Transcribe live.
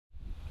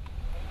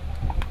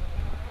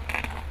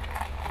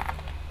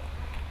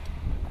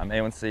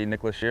I'm A1C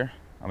Nicholas Shear.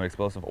 I'm an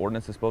explosive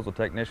ordnance disposal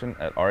technician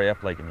at RAF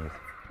Lakenheath.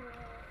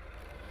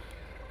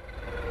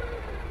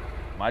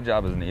 My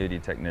job as an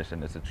EOD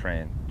technician is to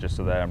train just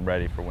so that I'm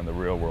ready for when the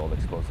real world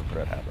explosive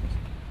threat happens.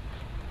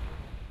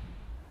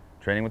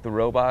 Training with the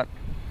robot,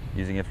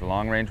 using it for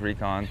long range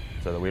recon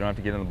so that we don't have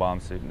to get in the bomb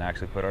suit and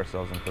actually put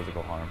ourselves in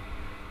physical harm.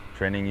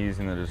 Training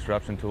using the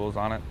disruption tools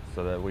on it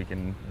so that we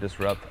can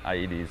disrupt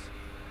IEDs,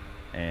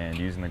 and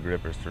using the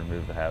grippers to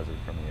remove the hazard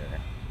from the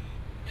area.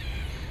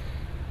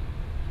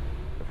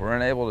 If we're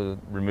unable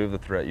to remove the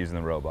threat using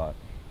the robot,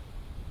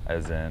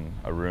 as in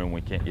a room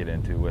we can't get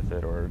into with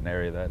it or an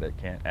area that it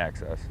can't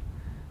access,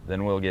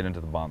 then we'll get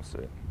into the bomb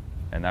suit.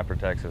 And that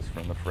protects us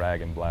from the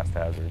frag and blast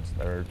hazards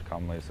that are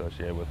commonly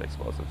associated with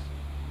explosives.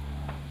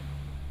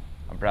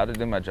 I'm proud to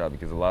do my job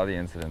because a lot of the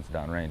incidents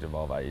downrange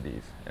involve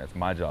IEDs, and it's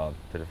my job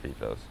to defeat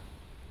those.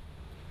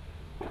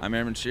 I'm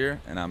Airman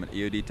Shear, and I'm an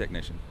EOD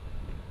technician.